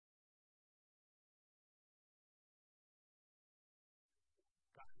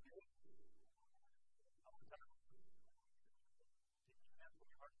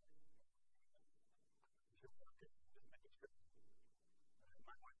really hard. Just okay, just making sure.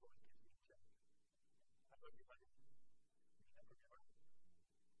 My wife always gives me a check. I love you, buddy. You never give up. I love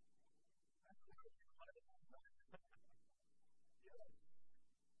you, buddy. Yeah.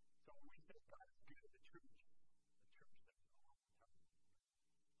 So when we say God is good, the church does it all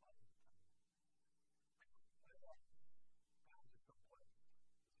the time. All the time. I was just so blessed this morning.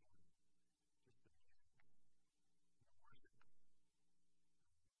 Just the music, the worship, the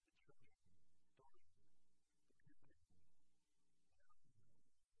children, stories, the beauty.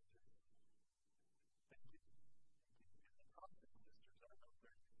 Thank you. And the brothers and sisters, I don't know if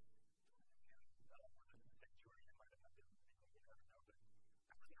they're in the sanctuary, they might have had different people, you never know, but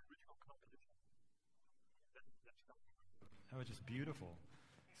that was an original composition. That's something. That was just beautiful.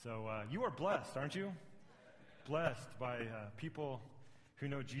 So you are blessed, aren't you? Blessed by people who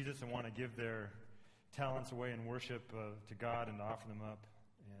know Jesus and want to give their talents away in worship to God and to offer them up,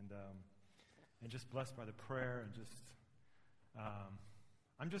 and just blessed by the prayer, and just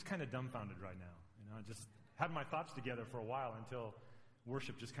I'm just kind of dumbfounded right now. You know, I just had my thoughts together for a while until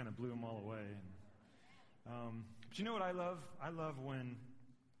worship just kind of blew them all away. But you know what I love? I love when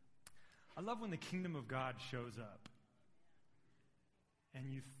the kingdom of God shows up,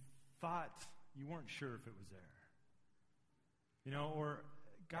 and you thought you weren't sure if it was there. You know, or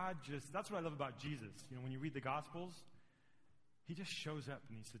God just, that's what I love about Jesus. You know, when you read the Gospels, he just shows up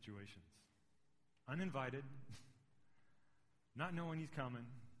in these situations. Uninvited, not knowing he's coming,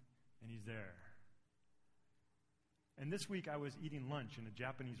 and he's there. And this week I was eating lunch in a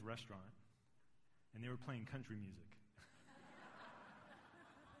Japanese restaurant, and they were playing country music.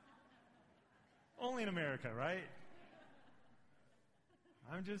 Only in America, right?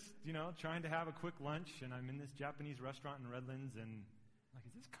 I'm just, trying to have a quick lunch, and I'm in this Japanese restaurant in Redlands, and I'm like,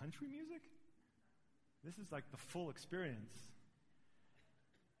 is this country music? This is like the full experience.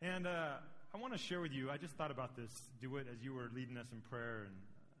 And I want to share with you, I just thought about this, do it as you were leading us in prayer, and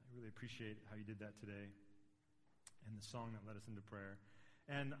I really appreciate how you did that today, and the song that led us into prayer.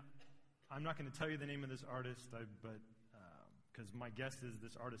 And I'm not going to tell you the name of this artist, but because my guess is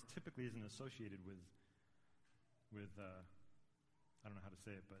this artist typically isn't associated with I don't know how to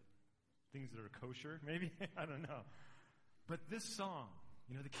say it, but things that are kosher, maybe? I don't know. But this song,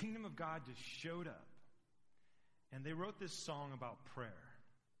 the kingdom of God just showed up. And they wrote this song about prayer.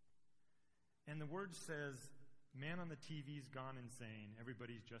 And the word says, man on the TV's gone insane.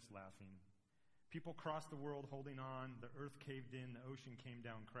 Everybody's just laughing. People cross the world holding on. The earth caved in. The ocean came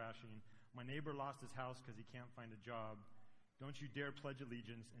down crashing. My neighbor lost his house because he can't find a job. Don't you dare pledge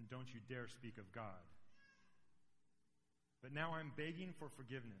allegiance, and don't you dare speak of God. But now I'm begging for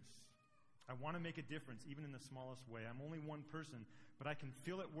forgiveness. I want to make a difference, even in the smallest way. I'm only one person, but I can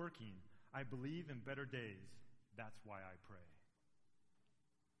feel it working. I believe in better days. That's why I pray.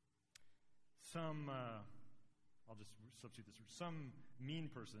 I'll just substitute this. Some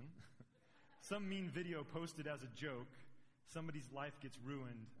mean person, some mean video posted as a joke. Somebody's life gets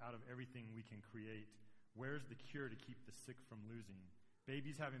ruined out of everything we can create. Where's the cure to keep the sick from losing?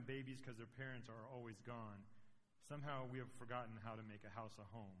 Babies having babies because their parents are always gone. Somehow we have forgotten how to make a house a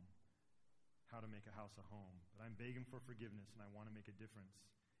home. How to make a house a home. But I'm begging for forgiveness, and I want to make a difference.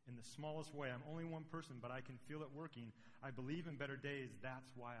 In the smallest way, I'm only one person, but I can feel it working. I believe in better days. That's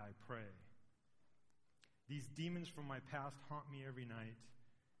why I pray. These demons from my past haunt me every night,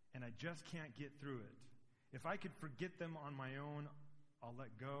 and I just can't get through it. If I could forget them on my own, I'll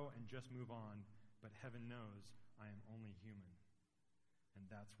let go and just move on. But heaven knows I am only human. And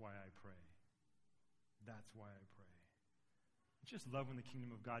that's why I pray. That's why I pray. I just love when the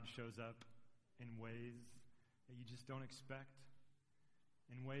kingdom of God shows up in ways that you just don't expect,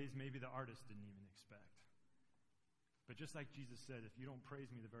 in ways maybe the artist didn't even expect. But just like Jesus said, if you don't praise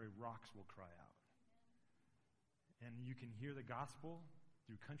me, the very rocks will cry out. And you can hear the gospel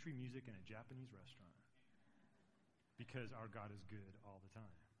through country music in a Japanese restaurant, because our God is good all the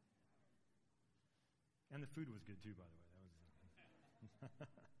time. And the food was good too, by the way. That was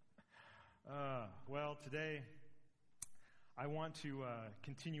well, today I want to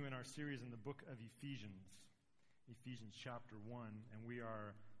continue in our series in the book of Ephesians chapter 1, and we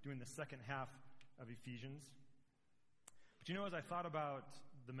are doing the second half of Ephesians. But as I thought about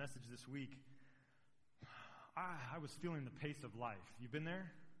the message this week, I was feeling the pace of life. You been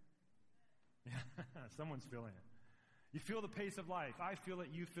there? Someone's feeling it. You feel the pace of life. I feel it,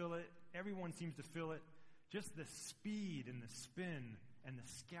 you feel it, everyone seems to feel it. Just the speed and the spin and the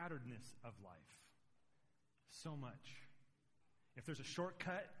scatteredness of life. So much. If there's a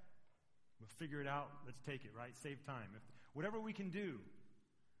shortcut, we'll figure it out. Let's take it, right? Save time. Whatever we can do.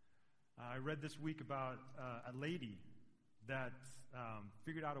 I read this week about a lady that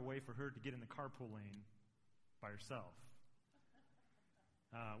figured out a way for her to get in the carpool lane by herself.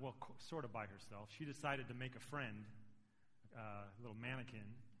 Sort of by herself. She decided to make a friend, a little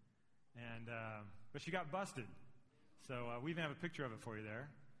mannequin, but she got busted. So we even have a picture of it for you there.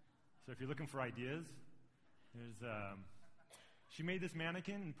 So if you're looking for ideas, she made this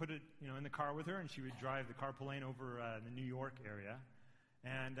mannequin and put it, in the car with her, and she would drive the carpool lane over the New York area.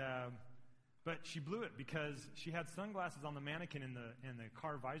 But she blew it because she had sunglasses on the mannequin and the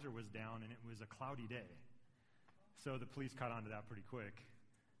car visor was down, and it was a cloudy day. So the police caught on to that pretty quick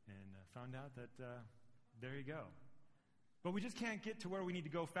and found out that there you go. But we just can't get to where we need to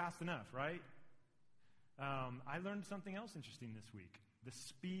go fast enough, right? I learned something else interesting this week. The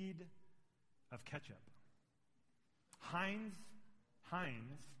speed of ketchup. Heinz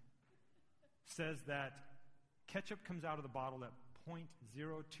says that ketchup comes out of the bottle at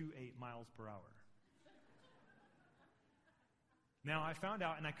 0.028 miles per hour. Now, I found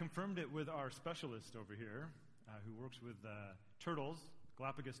out, and I confirmed it with our specialist over here, who works with turtles,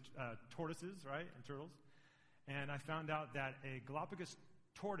 Galapagos tortoises, right, and turtles. And I found out that a Galapagos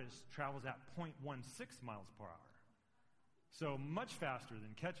tortoise travels at 0.16 miles per hour. So much faster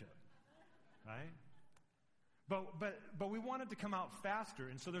than ketchup, right? But we wanted to come out faster,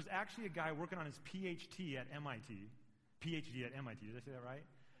 and so there's actually a guy working on his PhD at MIT, did I say that right?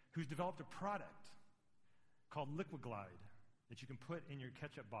 Who's developed a product called Liquid Glide that you can put in your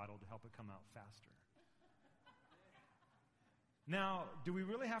ketchup bottle to help it come out faster. Now, do we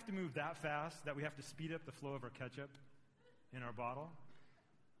really have to move that fast that we have to speed up the flow of our ketchup in our bottle?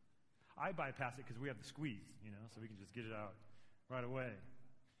 I bypass it because we have the squeeze, so we can just get it out right away.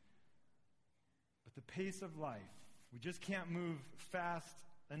 But the pace of life, we just can't move fast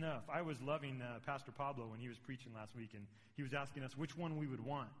enough. I was loving Pastor Pablo when he was preaching last week, and he was asking us which one we would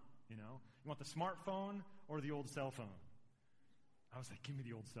want, You want the smartphone or the old cell phone? I was like, give me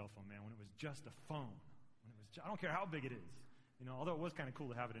the old cell phone, man, when it was just a phone. I don't care how big it is. Although it was kind of cool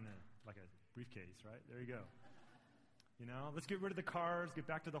to have it in a briefcase, right? There you go. Let's get rid of the cars, get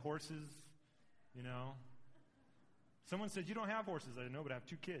back to the horses, Someone said, you don't have horses. I didn't know, but I have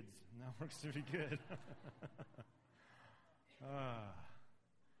 2 kids. And that works pretty good.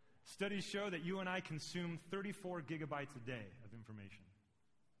 Studies show that you and I consume 34 gigabytes a day of information.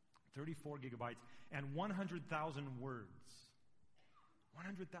 34 gigabytes and 100,000 words.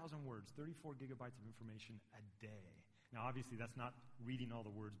 100,000 words, 34 gigabytes of information a day. Now, obviously, that's not reading all the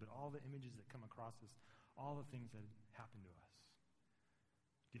words, but all the images that come across us, all the things that happen to us.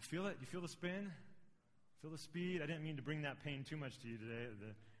 Do you feel it? Do you feel the spin? Feel the speed? I didn't mean to bring that pain too much to you today,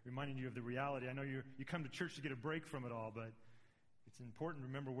 reminding you of the reality. I know you come to church to get a break from it all, but it's important to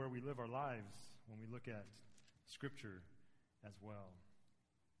remember where we live our lives when we look at Scripture as well.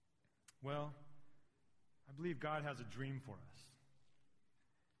 Well, I believe God has a dream for us.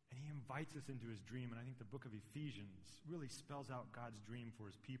 And He invites us into His dream, and I think the book of Ephesians really spells out God's dream for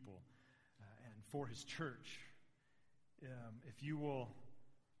His people and for His church. If you will,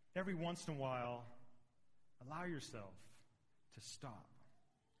 every once in a while, allow yourself to stop.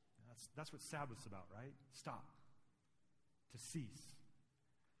 That's what Sabbath's about, right? Stop. To cease.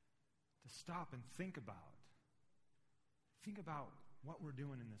 To stop and think about what we're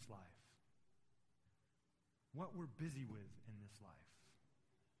doing in this life. What we're busy with in this life.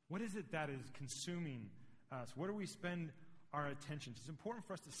 What is it that is consuming us? Where do we spend our attention? It's important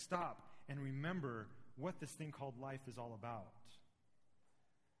for us to stop and remember what this thing called life is all about.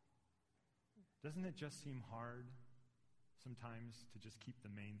 Doesn't it just seem hard sometimes to just keep the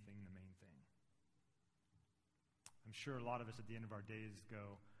main thing the main thing? I'm sure a lot of us at the end of our days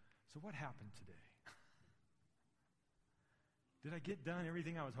go, so what happened today? Did I get done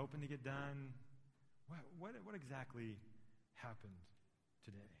everything I was hoping to get done? What exactly happened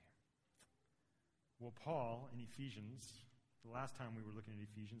today? Well, Paul in Ephesians, the last time we were looking at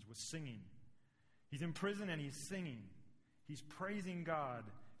Ephesians, was singing. He's in prison and he's singing. He's praising God.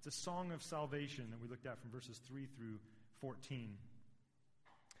 It's a song of salvation that we looked at from verses 3 through 14.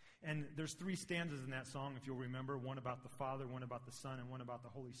 And there's 3 stanzas in that song, if you'll remember, one about the Father, one about the Son, and one about the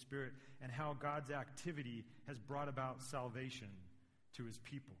Holy Spirit, and how God's activity has brought about salvation to His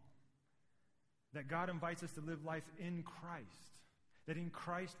people. That God invites us to live life in Christ. That in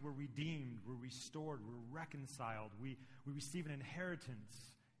Christ we're redeemed, we're restored, we're reconciled, we receive an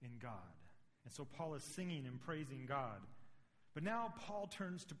inheritance in God. And so Paul is singing and praising God. But now Paul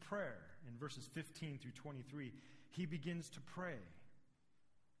turns to prayer. In verses 15 through 23, he begins to pray.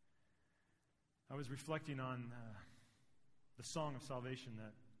 I was reflecting on the song of salvation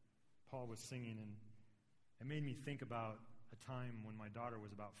that Paul was singing, and it made me think about a time when my daughter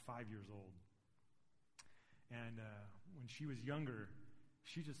was about 5 years old. And when she was younger,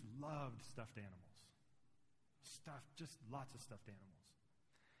 she just loved stuffed animals. Just lots of stuffed animals.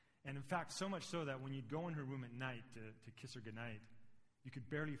 And in fact, so much so that when you'd go in her room at night to kiss her goodnight, you could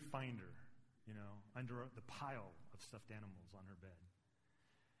barely find her, under the pile of stuffed animals on her bed.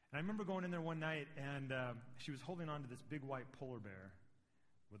 And I remember going in there one night, and she was holding on to this big white polar bear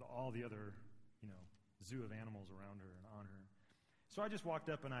with all the other, zoo of animals around her and on her. So I just walked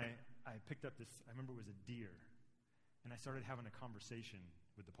up and I picked up this, I remember it was a deer, and I started having a conversation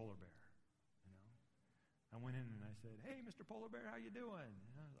with the polar bear. I went in and I said, "Hey, Mr. Polar Bear, how you doing?"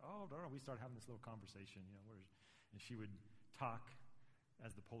 And we started having this little conversation, and she would talk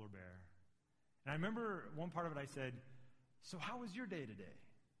as the polar bear. And I remember one part of it I said, "So how was your day today?"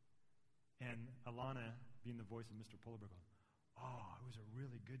 And Alana, being the voice of Mr. Polar Bear, goes, "Oh, it was a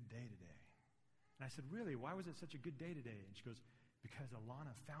really good day today." And I said, "Really? Why was it such a good day today?" And she goes, "Because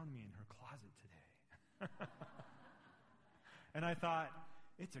Alana found me in her closet today." And I thought,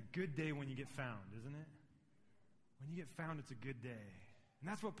 it's a good day when you get found, isn't it? When you get found, it's a good day. And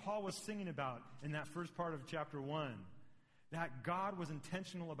that's what Paul was singing about in that first part of chapter 1. That God was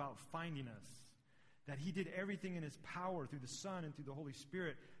intentional about finding us. That he did everything in his power through the Son and through the Holy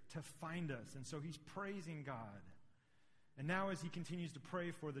Spirit to find us. And so he's praising God. And now as he continues to pray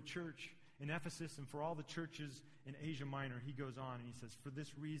for the church in Ephesus and for all the churches in Asia Minor, he goes on and he says, For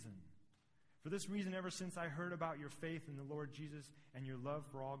this reason, ever since I heard about your faith in the Lord Jesus and your love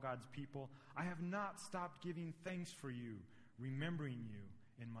for all God's people, I have not stopped giving thanks for you, remembering you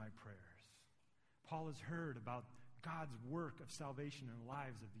in my prayers. Paul has heard about God's work of salvation in the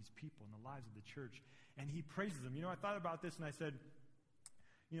lives of these people, in the lives of the church, and he praises them. I thought about this and I said,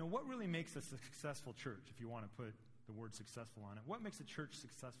 what really makes a successful church, if you want to put the word successful on it? What makes a church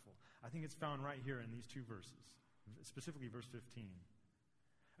successful? I think it's found right here in these two verses, specifically verse 15.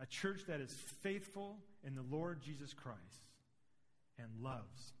 A church that is faithful in the Lord Jesus Christ and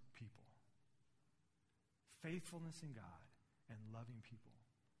loves people. Faithfulness in God and loving people.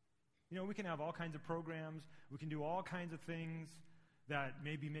 We can have all kinds of programs. We can do all kinds of things that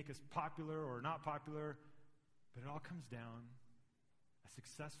maybe make us popular or not popular. But it all comes down, a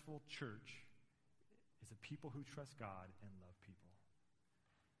successful church is a people who trust God and love people.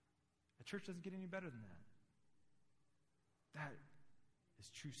 A church doesn't get any better than that. That is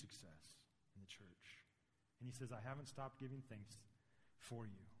true success in the church. And he says, I haven't stopped giving thanks for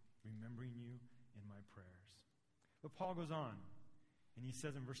you, remembering you in my prayers. But Paul goes on, and he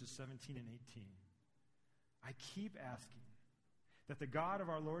says in verses 17 and 18, I keep asking that the God of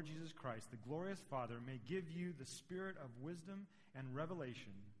our Lord Jesus Christ, the glorious Father, may give you the spirit of wisdom and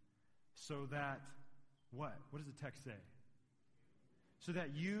revelation so that, what? What does the text say? So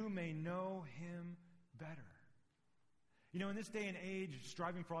that you may know him better. In this day and age,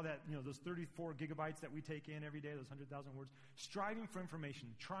 striving for all that, those 34 gigabytes that we take in every day, those 100,000 words, striving for information,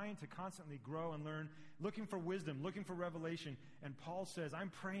 trying to constantly grow and learn, looking for wisdom, looking for revelation. And Paul says, I'm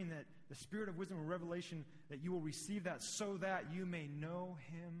praying that the spirit of wisdom and revelation, that you will receive that so that you may know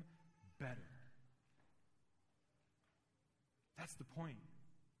him better. That's the point.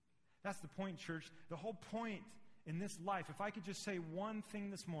 That's the point, church. The whole point in this life, if I could just say one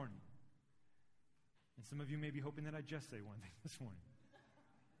thing this morning, and some of you may be hoping that I just say one thing this morning.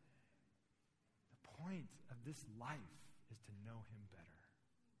 The point of this life is to know him better.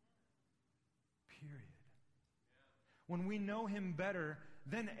 Period. When we know him better,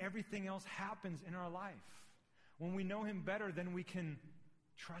 then everything else happens in our life. When we know him better, then we can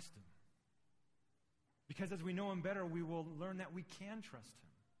trust him. Because as we know him better, we will learn that we can trust him.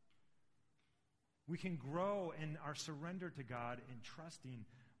 We can grow in our surrender to God in trusting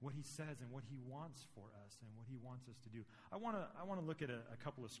what he says and what he wants for us and what he wants us to do. I want to look at a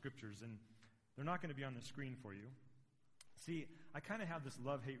couple of scriptures, and they're not going to be on the screen for you. See, I kind of have this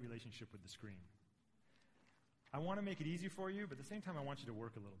love-hate relationship with the screen. I want to make it easy for you, but at the same time, I want you to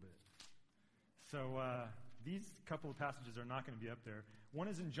work a little bit. So these couple of passages are not going to be up there. One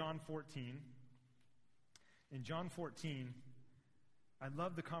is in John 14. In John 14, I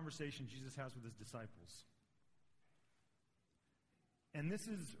love the conversation Jesus has with his disciples. And this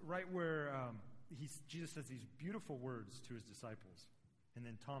is right where Jesus says these beautiful words to his disciples. And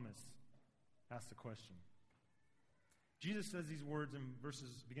then Thomas asks the question. Jesus says these words in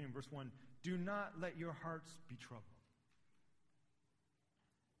beginning in verse 1, do not let your hearts be troubled.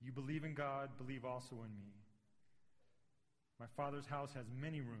 You believe in God, believe also in me. My Father's house has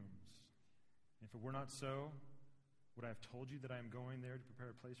many rooms. If it were not so, would I have told you that I am going there to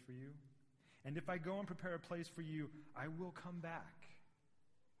prepare a place for you? And if I go and prepare a place for you, I will come back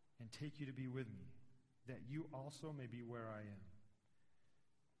and take you to be with me, that you also may be where I am.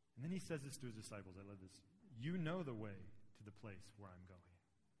 And then he says this to his disciples. I love this. you know the way to the place where I'm going.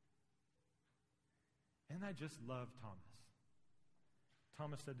 And I just love Thomas.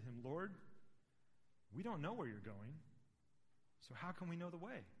 Thomas said to him, Lord, we don't know where you're going, so how can we know the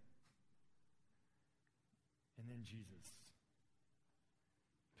way? And then Jesus.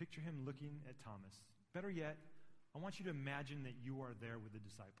 Picture him looking at Thomas. Better yet, I want you to imagine that you are there with the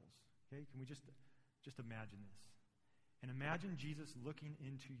disciples. Okay? Can we just imagine this? And imagine Jesus looking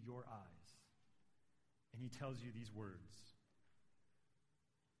into your eyes, and he tells you these words: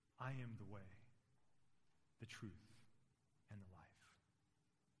 I am the way, the truth, and the life.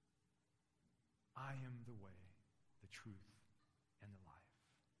 I am the way, the truth, and the life.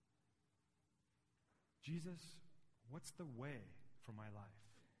 Jesus, what's the way for my life?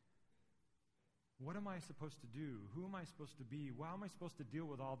 What am I supposed to do? Who am I supposed to be? How am I supposed to deal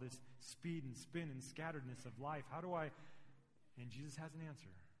with all this speed and spin and scatteredness of life? How do I... And Jesus has an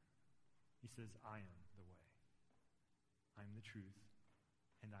answer. He says, I am the way. I'm the truth,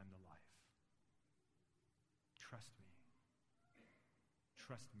 and I'm the life. Trust me.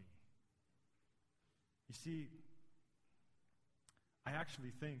 Trust me. You see, I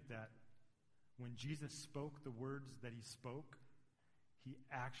actually think that when Jesus spoke the words that he spoke, he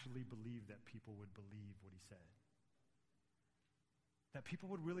actually believed that people would believe what he said. That people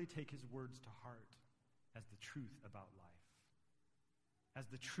would really take his words to heart as the truth about life, as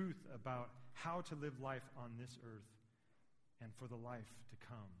the truth about how to live life on this earth and for the life to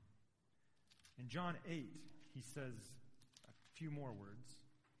come. In John 8, he says a few more words.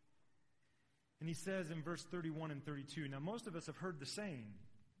 And he says in verse 31 and 32, now most of us have heard the saying,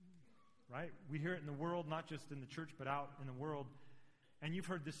 right? We hear it in the world, not just in the church, but out in the world. And you've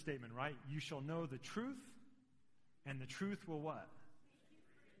heard this statement, right? You shall know the truth, and the truth will what?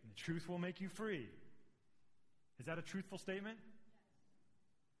 And the truth will make you free. Is that a truthful statement?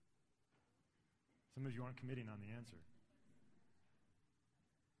 Some of you aren't committing on the answer.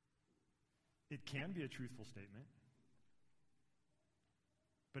 It can be a truthful statement,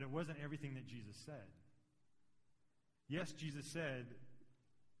 but it wasn't everything that Jesus said. Yes, Jesus said,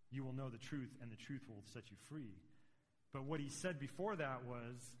 you will know the truth, and the truth will set you free. But what he said before that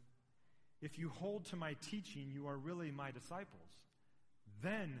was, if you hold to my teaching, you are really my disciples.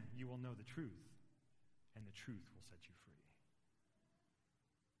 Then you will know the truth, and the truth will set you free.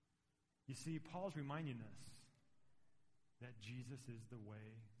 You see, Paul's reminding us that Jesus is the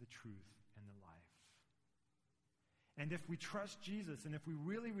way, the truth, and the life. And if we trust Jesus, and if we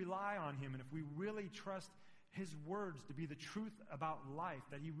really rely on him, and if we really trust his words to be the truth about life,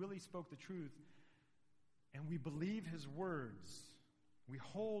 that he really spoke the truth, and we believe his words, we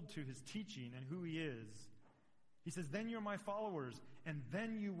hold to his teaching and who he is, he says, then you're my followers, and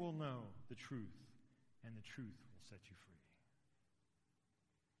then you will know the truth, and the truth will set you free.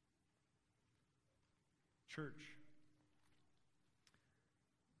 Church,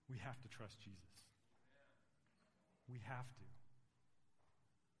 we have to trust Jesus. We have to.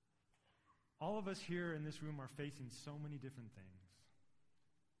 All of us here in this room are facing so many different things.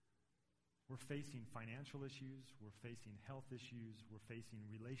 We're facing financial issues. We're facing health issues. We're facing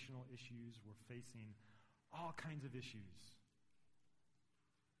relational issues. We're facing all kinds of issues.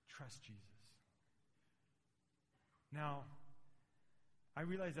 Trust Jesus. Now, I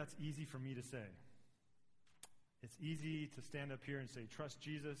realize that's easy for me to say. It's easy to stand up here and say, trust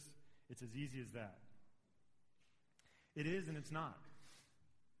Jesus. It's as easy as that. It is and it's not.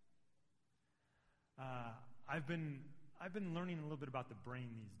 I've been learning a little bit about the brain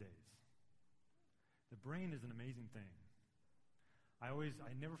these days. The brain is an amazing thing. I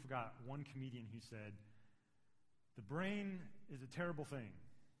never forgot one comedian who said, the brain is a terrible thing,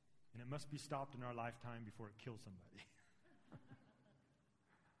 and it must be stopped in our lifetime before it kills somebody.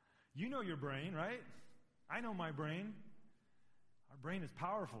 You know your brain, right? I know my brain. Our brain is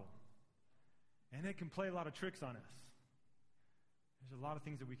powerful, and it can play a lot of tricks on us. There's a lot of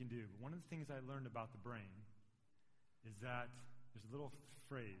things that we can do. But one of the things I learned about the brain is that there's a little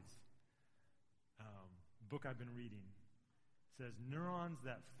phrase, book I've been reading, says neurons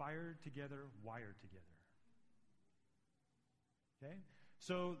that fire together wire together. Okay?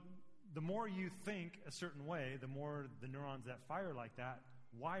 So the more you think a certain way, the more the neurons that fire like that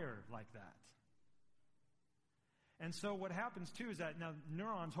wire like that. And so what happens too is that now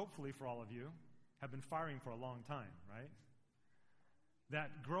neurons, hopefully for all of you, have been firing for a long time, right?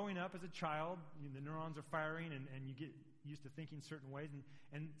 That growing up as a child, the neurons are firing and you get used to thinking certain ways.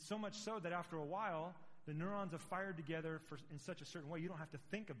 And so much so that after a while, the neurons have fired together in such a certain way, you don't have to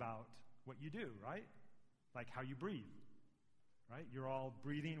think about what you do, right? Like how you breathe, right? You're all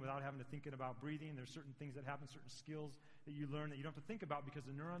breathing without having to think about breathing. There's certain things that happen, certain skills that you learn that you don't have to think about because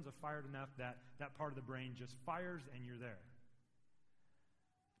the neurons are fired enough that that part of the brain just fires and you're there.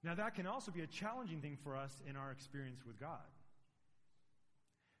 Now, that can also be a challenging thing for us in our experience with God.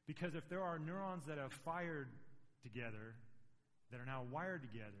 Because if there are neurons that have fired together, that are now wired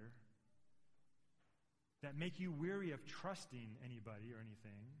together, that make you weary of trusting anybody or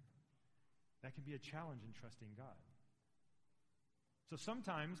anything, that can be a challenge in trusting God. So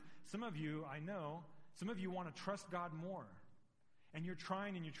sometimes, some of you, I know, some of you want to trust God more. And you're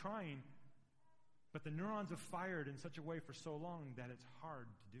trying, but the neurons have fired in such a way for so long that it's hard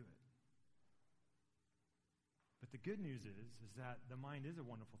to do it. But the good news is that the mind is a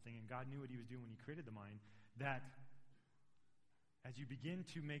wonderful thing, and God knew what he was doing when he created the mind, that as you begin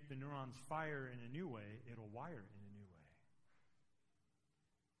to make the neurons fire in a new way, it'll wire in a new way.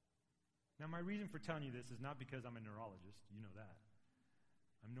 Now, my reason for telling you this is not because I'm a neurologist. You know that.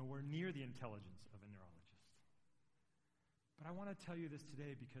 I'm nowhere near the intelligence of a neurologist. But I want to tell you this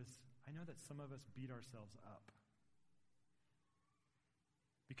today because I know that some of us beat ourselves up.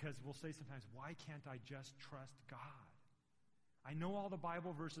 Because we'll say sometimes, why can't I just trust God? I know all the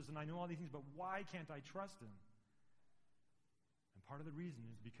Bible verses and I know all these things, but why can't I trust him? And part of the reason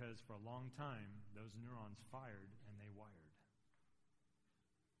is because for a long time, those neurons fired and they wired.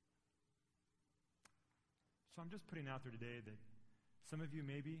 So I'm just putting out there today that some of you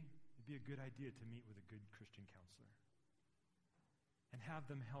maybe it'd be a good idea to meet with a good Christian counselor and have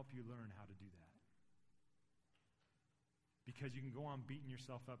them help you learn how to do that. Because you can go on beating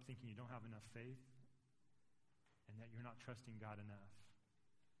yourself up thinking you don't have enough faith and that you're not trusting God enough,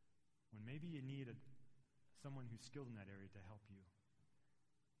 when maybe you need someone who's skilled in that area to help you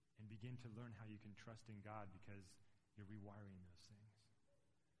and begin to learn how you can trust in God because you're rewiring those things.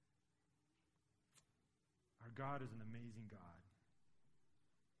 Our God is an amazing God.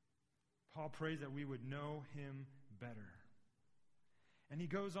 Paul prays that we would know him better. And he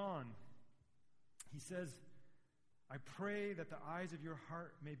goes on. He says, I pray that the eyes of your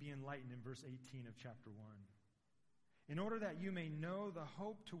heart may be enlightened in verse 18 of chapter 1. In order that you may know the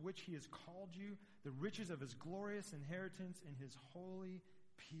hope to which he has called you, the riches of his glorious inheritance in his holy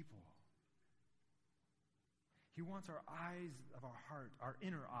people. He wants our eyes of our heart, our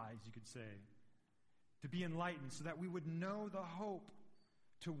inner eyes, you could say, to be enlightened so that we would know the hope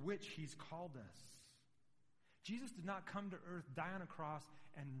to which he's called us. Jesus did not come to earth, die on a cross,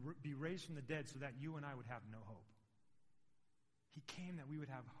 and be raised from the dead so that you and I would have no hope. He came that we would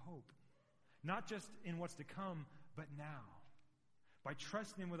have hope. Not just in what's to come, but now. By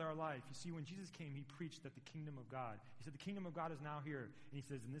trusting him with our life. You see, when Jesus came, he preached that the kingdom of God. He said, the kingdom of God is now here. And he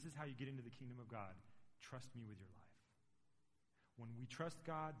says, and this is how you get into the kingdom of God. Trust me with your life. When we trust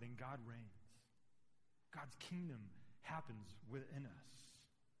God, then God reigns. God's kingdom happens within us.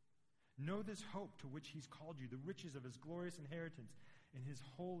 Know this hope to which he's called you, the riches of his glorious inheritance in his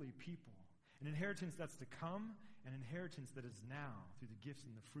holy people. An inheritance that's to come, an inheritance that is now through the gifts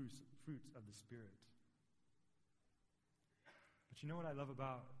and the fruits of the Spirit. But you know what I love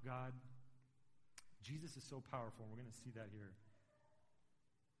about God? Jesus is so powerful, and we're going to see that here.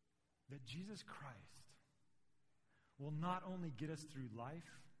 That Jesus Christ will not only get us through life,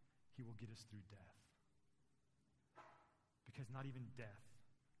 he will get us through death. Because not even death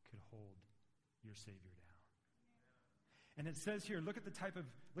could hold your Savior down. And it says here, look at the type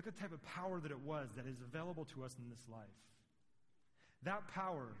of power that it was that is available to us in this life. That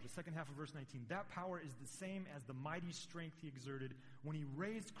power, the second half of verse 19, that power is the same as the mighty strength he exerted when he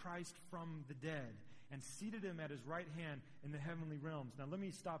raised Christ from the dead and seated him at his right hand in the heavenly realms. Now let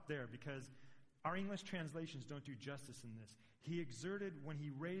me stop there because our English translations don't do justice in this. He exerted when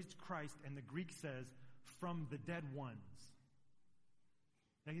he raised Christ, and the Greek says, from the dead ones.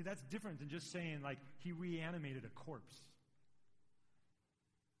 Now, that's different than just saying, like, he reanimated a corpse.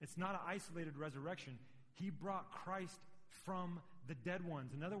 It's not an isolated resurrection. He brought Christ from the dead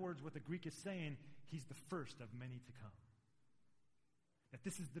ones. In other words, what the Greek is saying, he's the first of many to come. That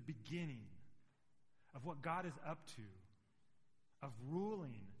this is the beginning of what God is up to, of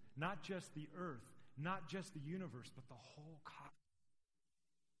ruling not just the earth, not just the universe, but the whole cosmos.